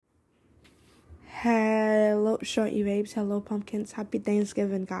Hello, shorty babes. Hello, pumpkins. Happy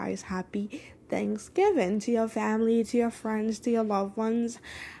Thanksgiving, guys. Happy Thanksgiving to your family, to your friends, to your loved ones.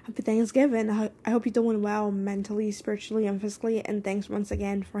 Happy Thanksgiving. I hope you're doing well mentally, spiritually, and physically. And thanks once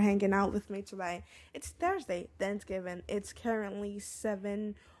again for hanging out with me today. It's Thursday, Thanksgiving. It's currently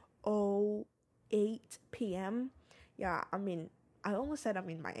 7:08 p.m. Yeah, I almost said I'm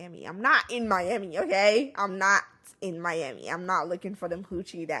in Miami. I'm not in Miami, okay? I'm not in Miami. I'm not looking for them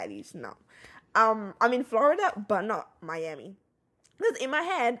hoochie daddies, no. I'm in Florida, but not Miami. Because in my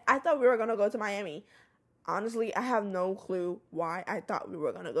head, I thought we were going to go to Miami. Honestly, I have no clue why I thought we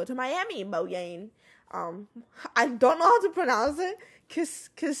were going to go to Miami, Boyane. I don't know how to pronounce it.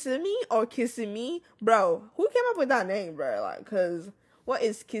 Kissimmee or Kissimmee? Bro, who came up with that name, bro? Like, because what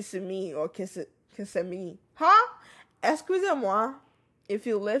is Kissimmee or Kissimmee? Huh? Excusez-moi. If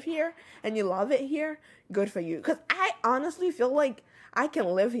you live here and you love it here, good for you. Because I honestly feel like I can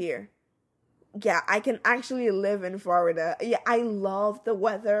live here. Yeah, I can actually live in Florida. Yeah, I love the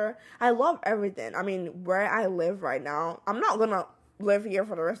weather. I love everything. I mean, where I live right now, I'm not gonna live here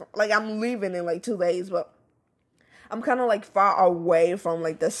for the rest of, like, I'm leaving in, 2 days, but I'm kind of, far away from,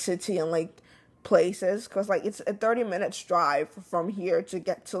 the city and, places, because, it's a 30 minutes drive from here to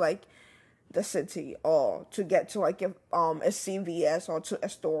get to, the city, or to get to, a CVS or to a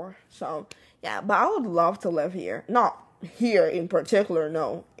store. So, yeah, but I would love to live here. Not here in particular,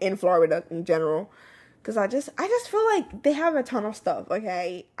 no, in Florida in general, because I just feel like they have a ton of stuff.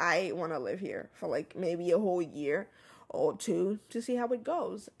 Okay, I want to live here for maybe a whole year or two to see how it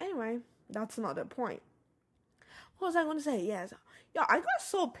goes. Anyway, that's another point. What was I going to say? Yes, yeah, I got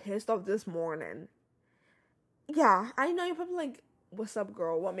so pissed off this morning. Yeah, I know you're probably like, what's up,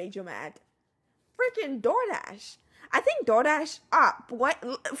 girl, what made you mad? Freaking Doordash. I think Doordash,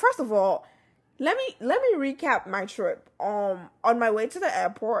 first of all, Let me recap my trip. On my way to the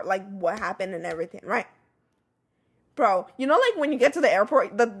airport, what happened and everything, right? Bro, you know, when you get to the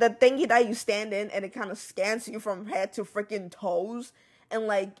airport, the thingy that you stand in and it kind of scans you from head to freaking toes, and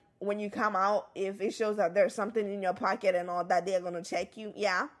when you come out, if it shows that there's something in your pocket and all that, they're gonna check you.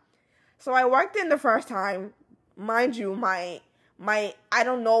 Yeah. So I walked in the first time, mind you, my I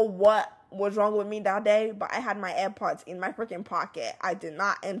don't know what was wrong with me that day, but I had my AirPods in my freaking pocket. I did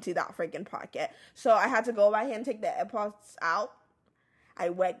not empty that freaking pocket, so I had to go back and take the AirPods out. I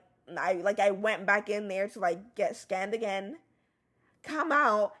went back in there to get scanned again, come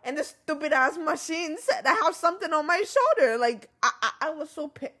out, and the stupid ass machine said I have something on my shoulder. I was so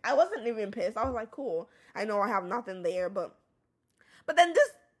pissed. I wasn't even pissed. I was like, cool, I know I have nothing there, but then this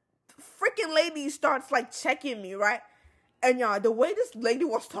freaking lady starts checking me, right? And yeah, the way this lady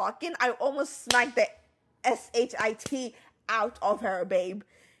was talking, I almost smacked the SHIT out of her, babe.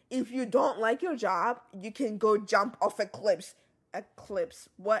 If you don't like your job, you can go jump off a cliff.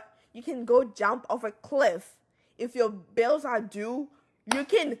 What? You can go jump off a cliff. If your bills are due, you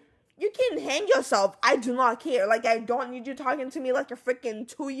can hang yourself. I do not care. I don't need you talking to me like a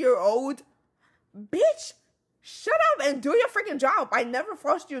freaking 2-year-old. Bitch, shut up and do your freaking job. I never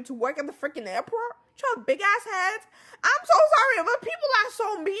forced you to work at the freaking airport. Your big ass heads. I'm so sorry, but people are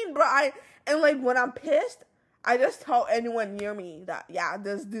so mean, bro. When I'm pissed, I just tell anyone near me that, yeah,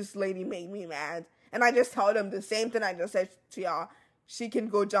 this lady made me mad. And I just tell them the same thing I just said to y'all. She can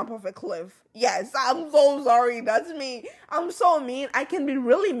go jump off a cliff. Yes, I'm so sorry. That's me. I'm so mean. I can be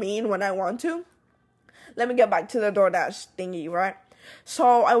really mean when I want to. Let me get back to the Doordash thingy, right?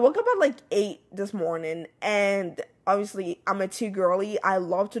 So I woke up at 8 this morning, and obviously I'm a tea girly. I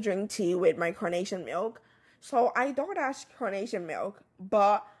love to drink tea with my carnation milk. So I Doordash carnation milk,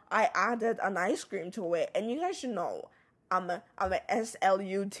 but I added an ice cream to it. And you guys should know, I'm a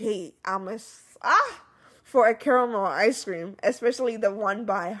SLUT. For a caramel ice cream, especially the one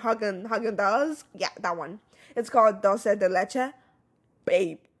by Haagen-Dazs. Yeah, that one. It's called Dulce de Leche.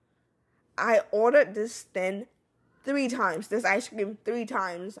 Babe, I ordered this thing 3 times, this ice cream 3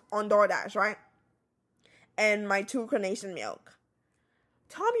 times on Doordash, right? And my 2 carnation milk.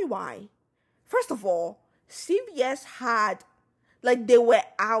 Tell me why. First of all, CVS had, they were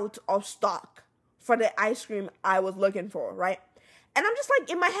out of stock for the ice cream I was looking for, right? And I'm just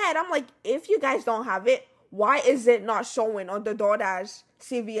in my head, I'm if you guys don't have it, why is it not showing on the Doordash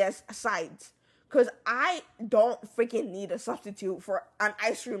CVS sites? Because I don't freaking need a substitute for an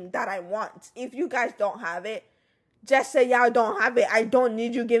ice cream that I want. If you guys don't have it, just say y'all don't have it. I don't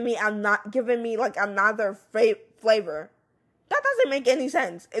need you giving me another flavor. That doesn't make any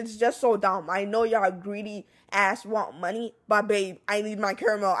sense. It's just so dumb. I know y'all greedy ass want money, but babe, I need my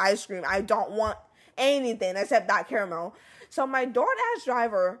caramel ice cream. I don't want anything except that caramel. So my Doordash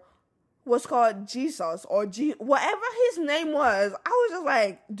driver was called Jesus or whatever his name was. I was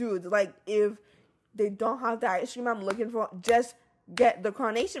just dude, if they don't have the ice cream I'm looking for, just get the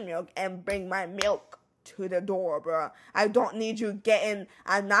carnation milk and bring my milk to the door, bro. I don't need you getting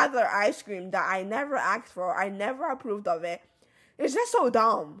another ice cream that I never asked for. I never approved of it. It's just so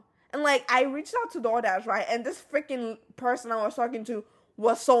dumb. And like, I reached out to Doordash, right? And this freaking person I was talking to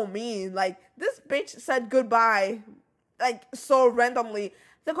was so mean. Like, this bitch said goodbye, like, so randomly.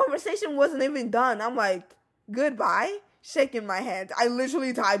 The conversation wasn't even done. I'm like, goodbye? Shaking my head. I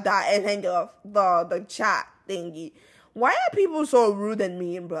literally typed that and hang up the chat thingy. Why are people so rude and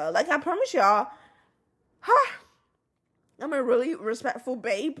mean, bro? Like, I promise y'all, I'm a really respectful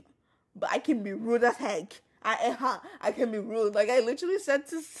babe, but I can be rude as heck. I can be rude. Like, I literally said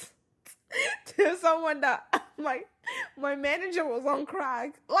to someone that my manager was on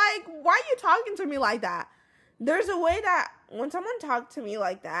crack. Like, why are you talking to me like that? There's a way that when someone talks to me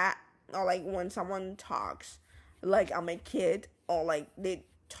like that, or like when someone talks like I'm a kid, or like I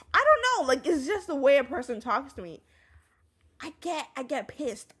don't know, like, it's just the way a person talks to me. I get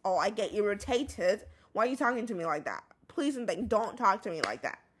pissed, or I get irritated. Why are you talking to me like that? Please and don't talk to me like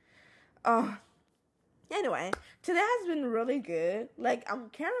that. Anyway, today has been really good. Like,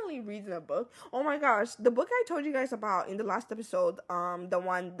 I'm currently reading a book. Oh my gosh, the book I told you guys about in the last episode,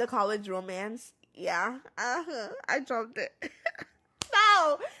 the college romance. Yeah, I dropped it.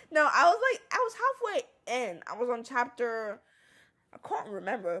 No, I was halfway in. I was on chapter, I can't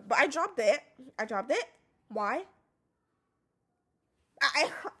remember, but I dropped it. Why?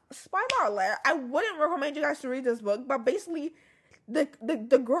 Spoiler alert, I wouldn't recommend you guys to read this book, but basically, the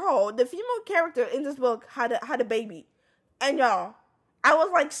girl, the female character in this book had a baby, and y'all, I was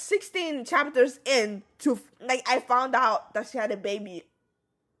like 16 chapters in to, like, I found out that she had a baby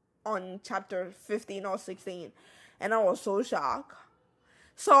on chapter 15 or 16, and I was so shocked.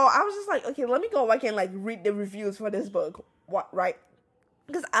 So I was just like, okay, let me go back and like read the reviews for this book. What, right?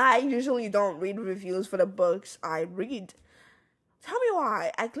 Because I usually don't read reviews for the books I read. Tell me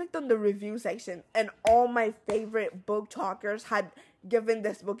why. I clicked on the review section and all my favorite book talkers had given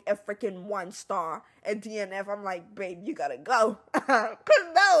this book a freaking 1 star. And DNF, I'm like, babe, you gotta go. Cause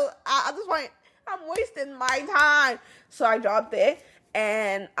no, at this point, I'm wasting my time. So I dropped it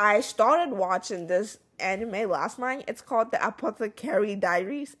and I started watching this anime last night. It's called the Apothecary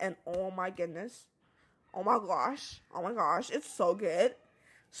Diaries, and oh my goodness. Oh my gosh. It's so good.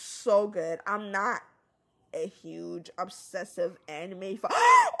 So good. I'm not a huge obsessive anime fan.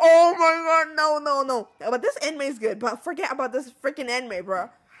 Oh my god, no. But this anime is good, but forget about this freaking anime, bro.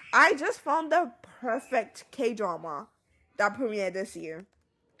 I just found the perfect kdrama that premiered this year.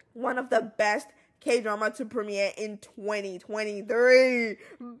 One of the best kdrama to premiere in 2023.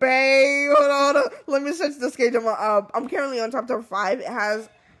 Babe, hold on. Let me search this kdrama up. I'm currently on chapter 5. It has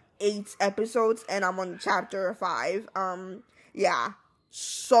 8 episodes, and I'm on chapter 5. Yeah,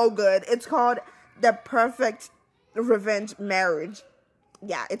 so good. It's called The Perfect Revenge Marriage.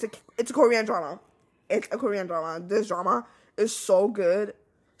 Yeah, it's a Korean drama. It's a Korean drama. This drama is so good.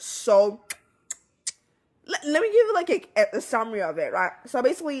 So, let me give you like a summary of it, right? So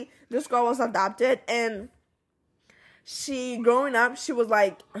basically, this girl was adopted, and growing up, she was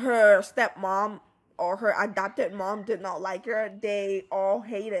like, her stepmom or her adopted mom did not like her. They all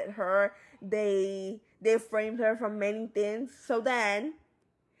hated her. They framed her for many things. So then,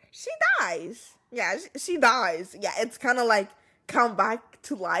 she dies. Yeah, she dies. Yeah, it's kind of like come back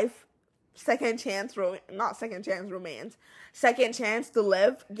to life. Second chance romance. Second chance to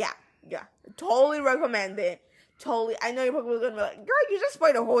live. Yeah. Totally recommend it. Totally. I know you're probably going to be like, girl, you just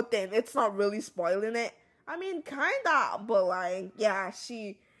spoiled the whole thing. It's not really spoiling it. I mean, kinda, but like, yeah,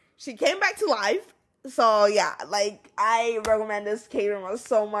 she came back to life. So yeah, like, I recommend this K-drama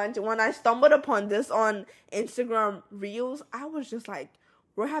so much. When I stumbled upon this on Instagram Reels, I was just like,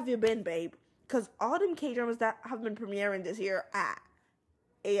 where have you been, babe? Because all them K-dramas that have been premiering this year at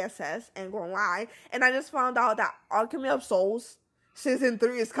ASS, ain't gonna lie. And I just found out that Alchemy of Souls Season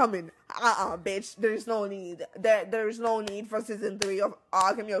 3 is coming. Bitch. There's no need. There's no need for Season 3 of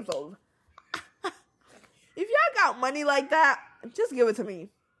Alchemy of Souls. If y'all got money like that, just give it to me.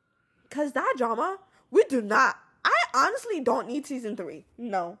 Because that drama, I honestly don't need Season 3.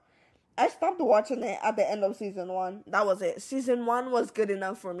 No. I stopped watching it at the end of Season 1. That was it. Season 1 was good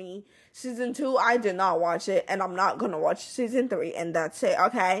enough for me. Season 2, I did not watch it. And I'm not gonna watch Season 3. And that's it,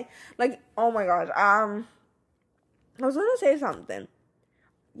 okay? Like, oh my gosh. I was gonna say something.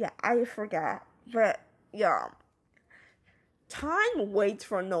 Yeah, I forgot. But, yeah. Time waits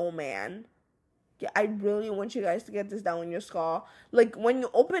for no man. Yeah, I really want you guys to get this down in your skull. Like, when you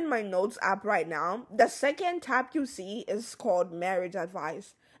open my notes app right now, the second tab you see is called marriage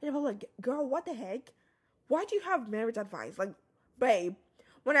advice. And I'm like, girl, what the heck? Why do you have marriage advice? Like, babe,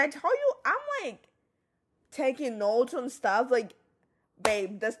 when I tell you, I'm like taking notes on stuff. Like,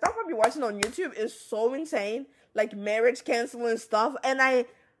 babe, the stuff I be watching on YouTube is so insane. Like marriage counseling stuff, and I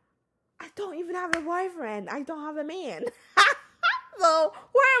don't even have a boyfriend. I don't have a man. So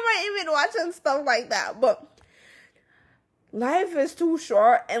where am I even watching stuff like that? But life is too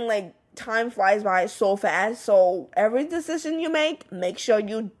short, and like time flies by so fast. So every decision you make sure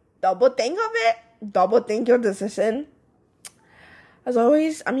you double think of it. Double think your decision. As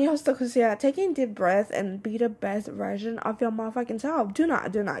always, I'm your host, Takusia. Taking deep breath and be the best version of your motherfucking self. Do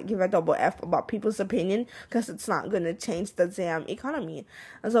not give a double F about people's opinion, because it's not going to change the damn economy.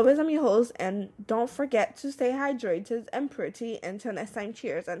 As always, I'm your host, and don't forget to stay hydrated and pretty. Until next time,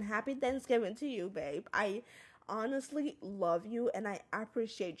 cheers, and happy Thanksgiving to you, babe. I honestly love you, and I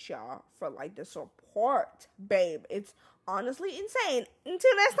appreciate y'all for, like, the support, babe. It's honestly insane.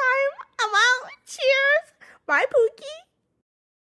 Until next time, I'm out. Cheers. Bye, Pookie.